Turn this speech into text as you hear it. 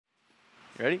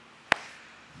Ready?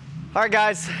 All right,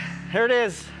 guys, here it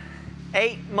is.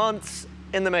 8 months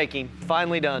in the making,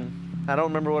 finally done. I don't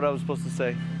remember what I was supposed to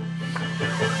say.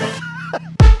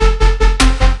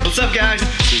 What's up, guys?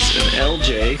 This is an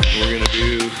LJ. We're gonna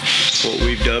do what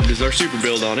we've dubbed as our super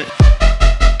build on it.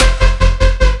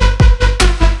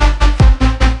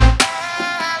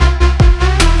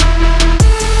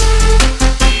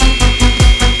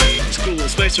 These cool little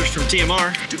spacers from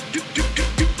TMR.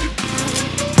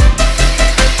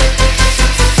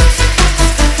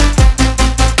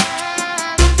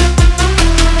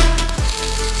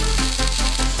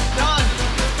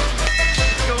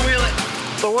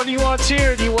 So what do you want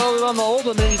here? Do you weld it on the old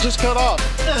one, then you just cut off?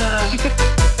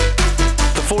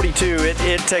 The 42,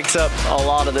 it takes up a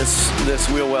lot of this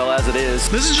wheel well as it is.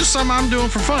 This is just something I'm doing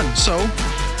for fun, so.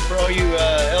 For all you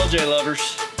LJ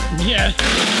lovers. Yeah.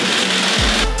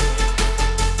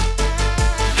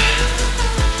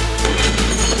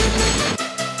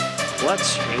 Well, that's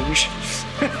strange.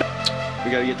 We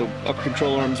gotta get the upper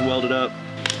control arms welded up.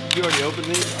 You already opened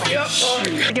these? Yep.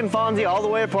 Taking Fonzie all the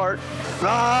way apart.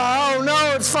 Oh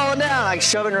no, it's falling down. Like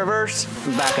shove in reverse,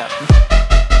 back up.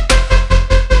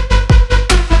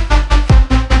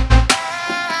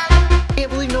 I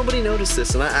can't believe nobody noticed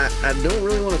this, and I don't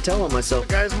really want to tell on myself.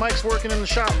 Guys, Mike's working in the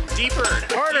shop. Deeper,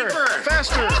 harder,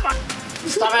 faster.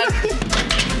 Stop it.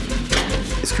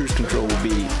 His cruise control will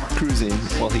be cruising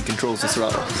while he controls the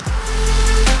throttle.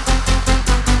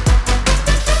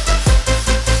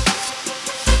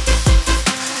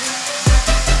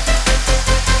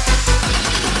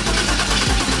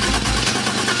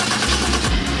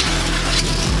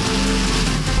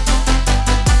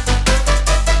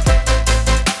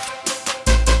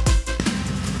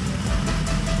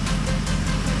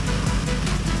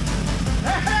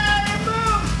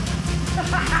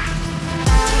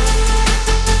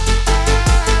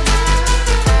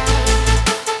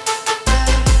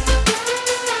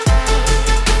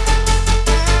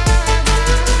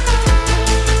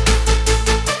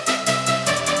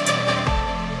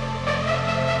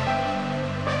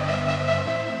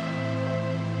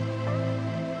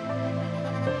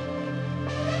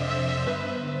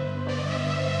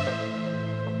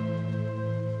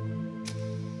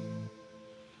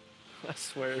 I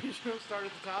swear. You should start at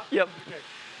the top? Yep. Okay.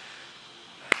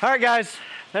 All right, guys,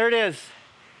 there it is.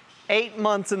 8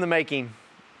 months in the making,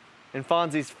 and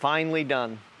Fonzie's finally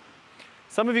done.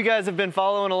 Some of you guys have been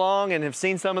following along and have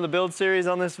seen some of the build series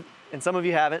on this, and some of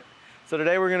you haven't. So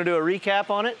today we're gonna do a recap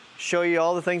on it, show you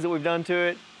all the things that we've done to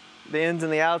it, the ins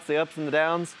and the outs, the ups and the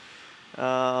downs.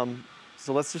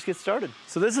 So let's just get started.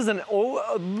 So this is an 04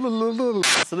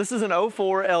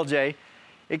 LJ.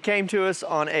 It came to us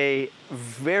on a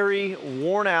very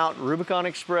worn out Rubicon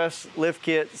Express lift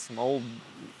kit, some old,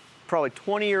 probably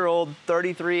 20-year-old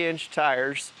 33-inch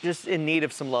tires, just in need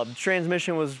of some love. The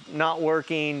transmission was not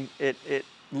working. It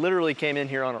literally came in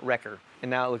here on a wrecker,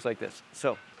 and now it looks like this.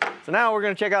 So now we're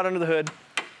gonna check out under the hood,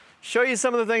 show you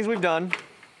some of the things we've done.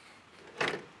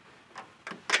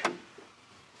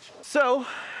 So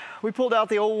we pulled out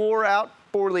the old wore out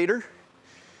 4-liter,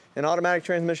 an automatic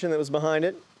transmission that was behind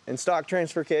it, and stock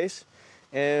transfer case,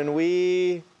 and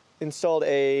we installed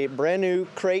a brand new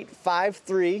Crate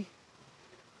 5.3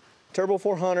 Turbo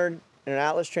 400 and an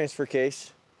Atlas transfer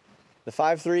case. The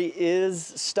 5.3 is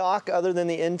stock other than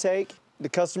the intake. The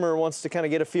customer wants to kind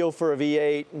of get a feel for a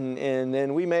V8, and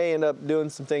then we may end up doing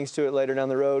some things to it later down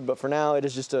the road, but for now it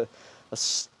is just a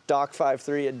stock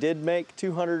 5.3. It did make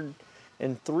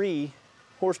 203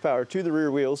 horsepower to the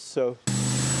rear wheels, so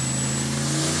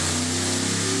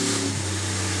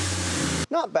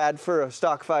not bad for a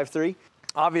stock 5.3.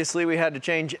 Obviously, we had to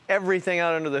change everything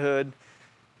out under the hood,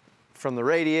 from the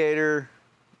radiator,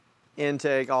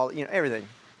 intake, everything.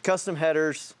 Custom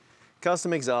headers,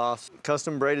 custom exhaust,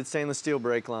 custom braided stainless steel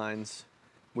brake lines.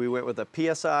 We went with a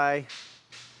PSI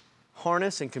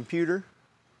harness and computer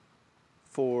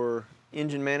for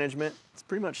engine management. It's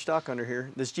pretty much stock under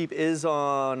here. This Jeep is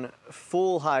on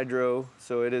full hydro,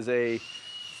 so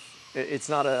it's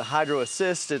not a hydro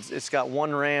assist. It's got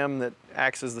one ram that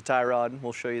acts as the tie rod.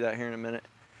 We'll show you that here in a minute.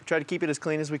 Tried to keep it as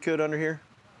clean as we could under here,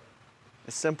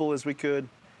 as simple as we could.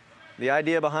 The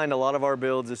idea behind a lot of our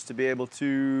builds is to be able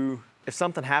to, if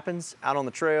something happens out on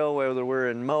the trail, whether we're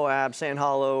in Moab, Sand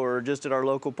Hollow, or just at our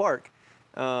local park,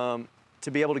 to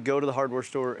be able to go to the hardware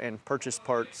store and purchase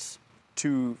parts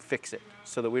to fix it,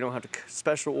 so that we don't have to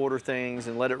special order things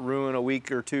and let it ruin a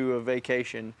week or two of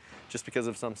vacation just because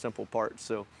of some simple part.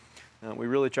 So we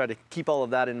really try to keep all of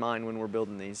that in mind when we're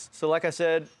building these. So like I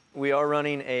said, we are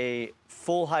running a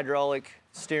full hydraulic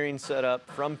steering setup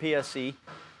from PSC.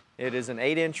 It is an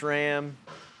 8-inch ram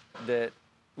that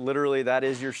literally that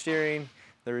is your steering.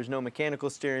 There is no mechanical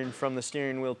steering from the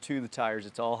steering wheel to the tires.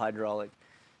 It's all hydraulic.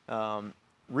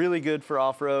 Really good for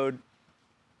off-road.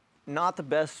 Not the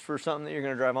best for something that you're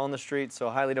going to drive on the street, so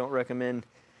I highly don't recommend.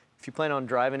 If you plan on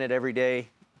driving it every day,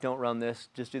 don't run this.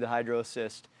 Just do the hydro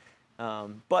assist.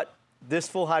 But this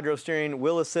full hydro steering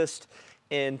will assist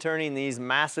in turning these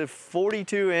massive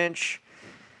 42-inch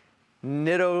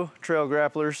Nitto trail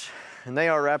grapplers, and they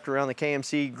are wrapped around the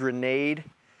KMC Grenade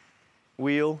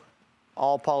wheel.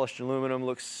 All polished aluminum,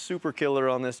 looks super killer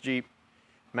on this Jeep.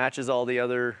 Matches all the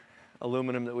other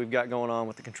aluminum that we've got going on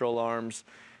with the control arms,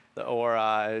 the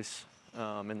ORIs,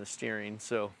 and the steering.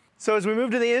 So as we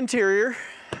move to the interior,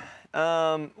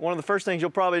 one of the first things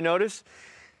you'll probably notice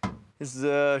is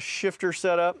the shifter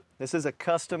setup. This is a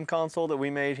custom console that we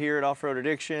made here at Off-Road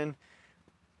Addiction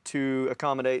to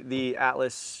accommodate the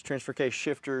Atlas transfer case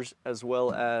shifters as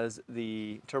well as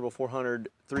the Turbo 400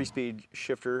 3-speed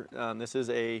shifter. This is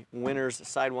a Winners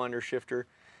Sidewinder shifter.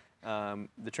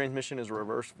 The transmission is a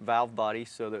reverse valve body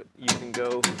so that you can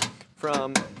go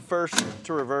from first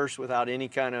to reverse without any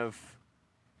kind of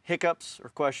hiccups or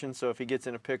questions. So if he gets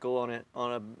in a pickle on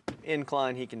an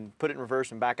incline, he can put it in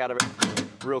reverse and back out of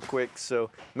it real quick.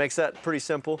 So makes that pretty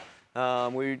simple.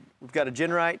 We've got a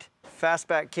Genrite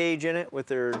fastback cage in it with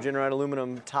their Genrite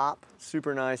aluminum top.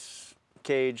 Super nice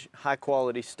cage, high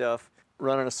quality stuff.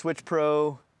 Running a Switch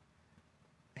Pro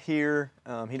here.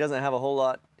 He doesn't have a whole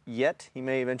lot yet. He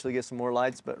may eventually get some more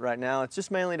lights, but right now it's just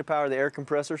mainly to power the air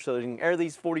compressor so you can air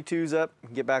these 42s up,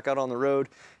 get back out on the road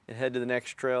and head to the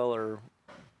next trail or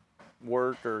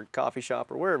work or coffee shop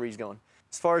or wherever he's going.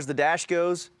 As far as the dash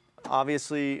goes,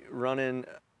 obviously running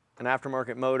an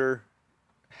aftermarket motor,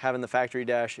 having the factory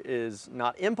dash is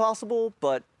not impossible,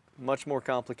 but much more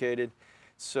complicated.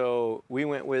 So we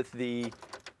went with the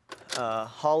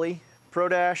Holley Pro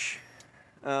Dash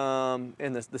in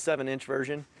the 7-inch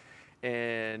version,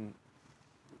 and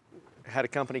had a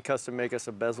company custom make us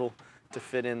a bezel to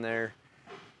fit in there,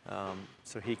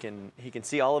 so he can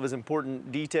see all of his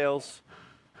important details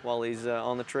while he's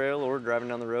on the trail or driving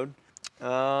down the road.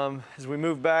 As we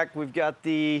move back, we've got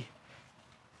the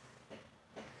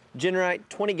Genrite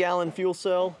 20-gallon fuel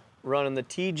cell running the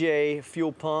TJ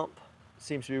fuel pump.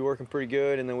 Seems to be working pretty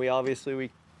good. And then we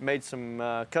made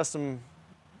some custom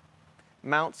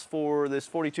mounts for this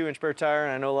 42-inch spare tire.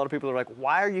 And I know a lot of people are like,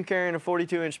 why are you carrying a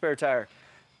 42-inch spare tire?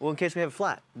 Well, in case we have a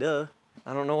flat. Duh.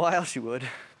 I don't know why else you would.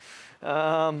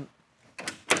 Got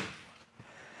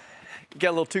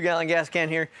a little 2-gallon gas can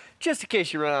here, just in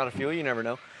case you run out of fuel. You never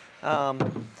know.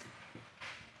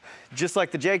 Just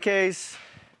like the JKs,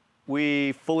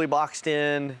 we fully boxed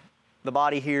in the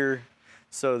body here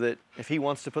so that if he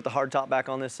wants to put the hardtop back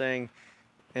on this thing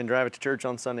and drive it to church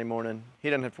on Sunday morning, he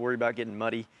doesn't have to worry about getting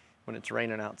muddy when it's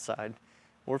raining outside.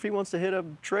 Or if he wants to hit a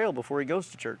trail before he goes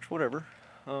to church, whatever,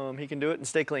 he can do it and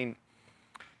stay clean.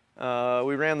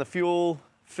 We ran the fuel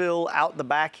fill out the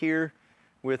back here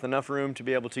with enough room to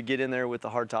be able to get in there with the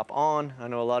hardtop on. I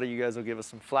know a lot of you guys will give us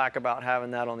some flack about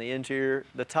having that on the interior.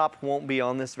 The top won't be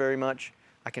on this very much,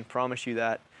 I can promise you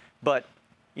that, but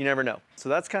you never know. So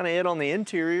that's kind of it on the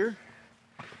interior.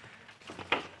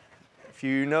 If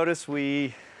you notice,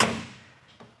 we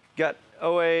got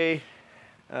OA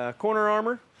corner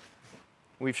armor.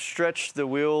 We've stretched the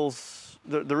wheels,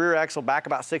 the rear axle back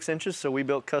about 6 inches, so we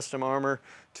built custom armor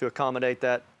to accommodate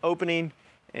that opening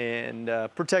and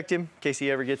protect him in case he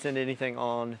ever gets into anything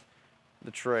on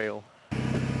the trail.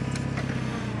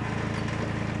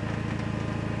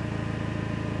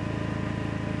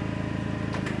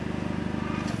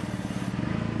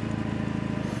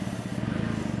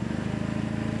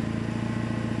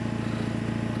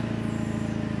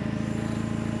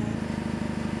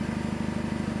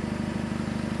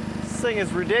 This thing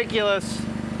is ridiculous.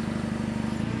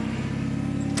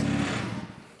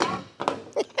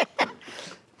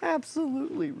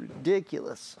 Absolutely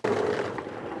ridiculous.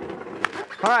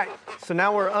 All right, so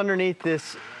now we're underneath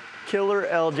this killer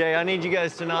LJ. I need you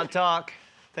guys to not talk.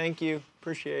 Thank you,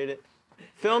 appreciate it.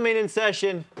 Filming in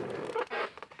session.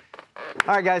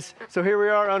 All right, guys, so here we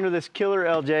are under this killer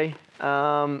LJ.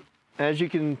 As you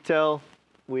can tell,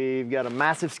 we've got a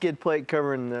massive skid plate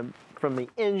covering from the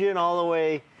engine all the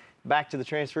way back to the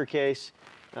transfer case.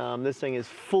 This thing is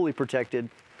fully protected.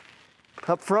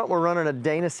 Up front, we're running a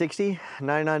Dana 60,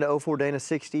 99 to 04 Dana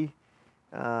 60.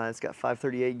 It's got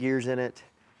 538 gears in it.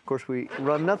 Of course, we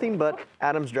run nothing but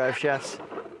Adams drive shafts.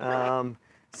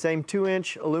 Same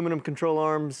 2-inch aluminum control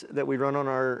arms that we run on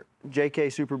our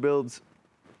JK Super Builds.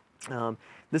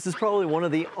 This is probably one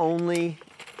of the only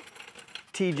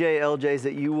TJ LJs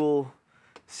that you will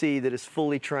see that is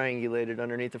fully triangulated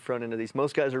underneath the front end of these.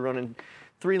 Most guys are running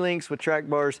 3 links with track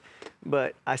bars,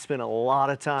 but I spent a lot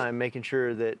of time making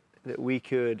sure that we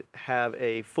could have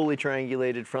a fully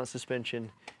triangulated front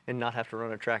suspension and not have to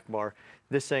run a track bar.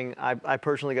 This thing, I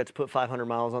personally got to put 500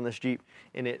 miles on this Jeep,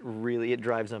 and it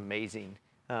drives amazing.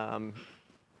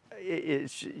 You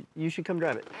should come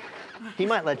drive it. He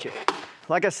might let you.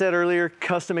 Like I said earlier,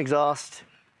 custom exhaust.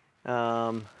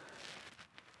 Back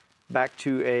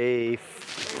to a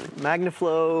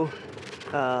MagnaFlow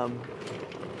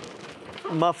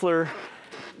muffler,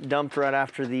 dumped right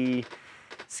after the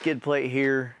skid plate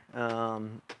here.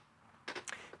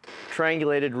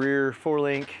 Triangulated rear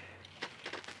 4-link,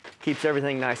 keeps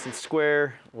everything nice and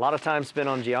square. A lot of time spent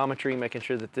on geometry, making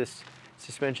sure that this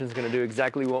suspension is going to do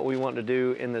exactly what we want to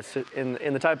do in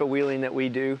the type of wheeling that we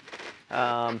do.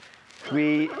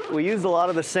 We used a lot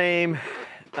of the same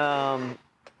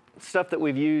stuff that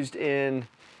we've used in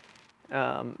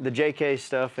the JK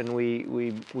stuff, and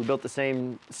we built the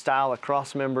same style of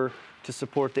cross member to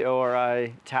support the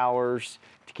ORI towers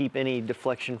to keep any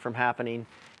deflection from happening.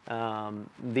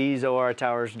 These ORI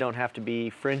towers don't have to be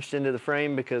fringed into the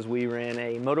frame because we ran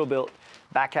a moto-built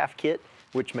back half kit,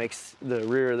 which makes the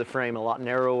rear of the frame a lot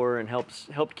narrower and helps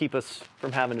keep us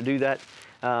from having to do that.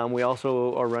 We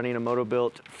also are running a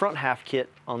moto-built front half kit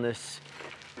on this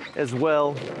as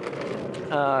well,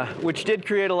 which did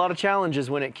create a lot of challenges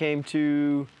when it came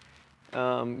to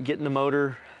getting the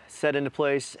motor set into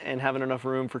place and having enough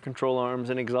room for control arms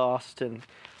and exhaust and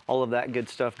all of that good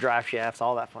stuff, drive shafts,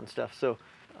 all that fun stuff. So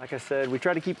like I said, we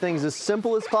try to keep things as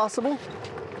simple as possible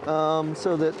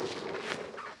so that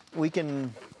we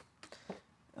can,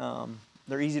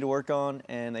 they're easy to work on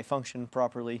and they function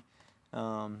properly.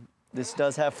 This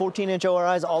does have 14-inch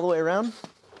ORIs all the way around.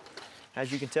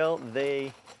 As you can tell,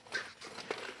 they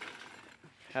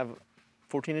have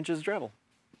 14 inches of travel.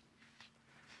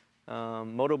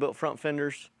 Moto-built front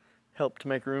fenders help to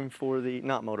make room for the,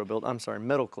 not moto-built, I'm sorry,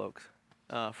 metal cloaks.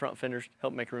 Front fenders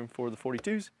help make room for the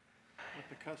 42s.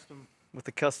 With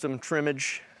the custom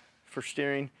trimmage for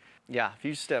steering. Yeah, if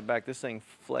you step back, this thing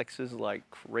flexes like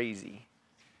crazy.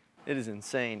 It is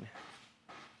insane.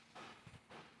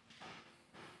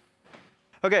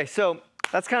 Okay, so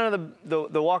that's kind of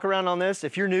the walk around on this.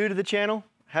 If you're new to the channel,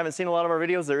 haven't seen a lot of our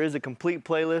videos, there is a complete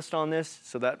playlist on this,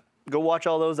 so go watch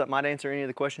all those. That might answer any of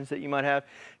the questions that you might have.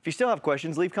 If you still have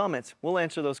questions, leave comments. We'll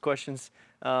answer those questions.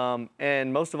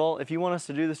 And most of all, if you want us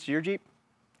to do this to your Jeep,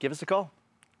 give us a call.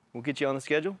 We'll get you on the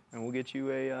schedule and we'll get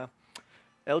you a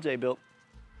LJ built.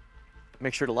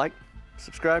 Make sure to like,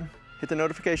 subscribe, hit the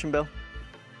notification bell.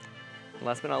 And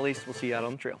last but not least, we'll see you out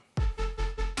on the trail.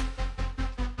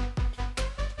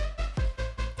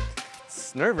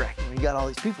 It's nerve-wracking when you got all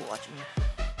these people watching you.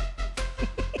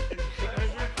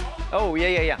 Oh,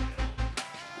 yeah.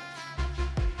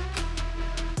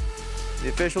 The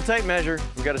official tape measure.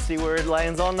 We got to see where it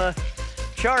lands on the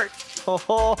chart.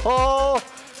 Oh,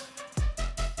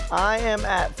 I am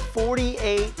at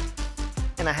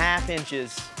 48.5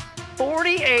 inches.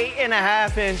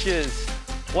 48.5 inches.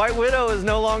 White Widow is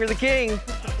no longer the king.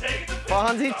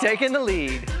 Fonzie taking the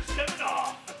lead.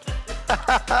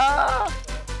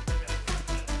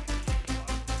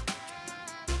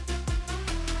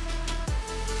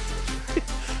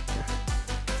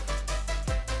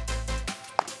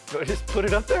 Do I just put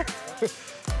it up there?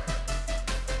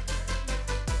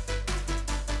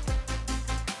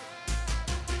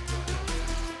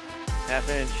 Half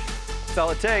inch. That's all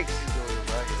it takes.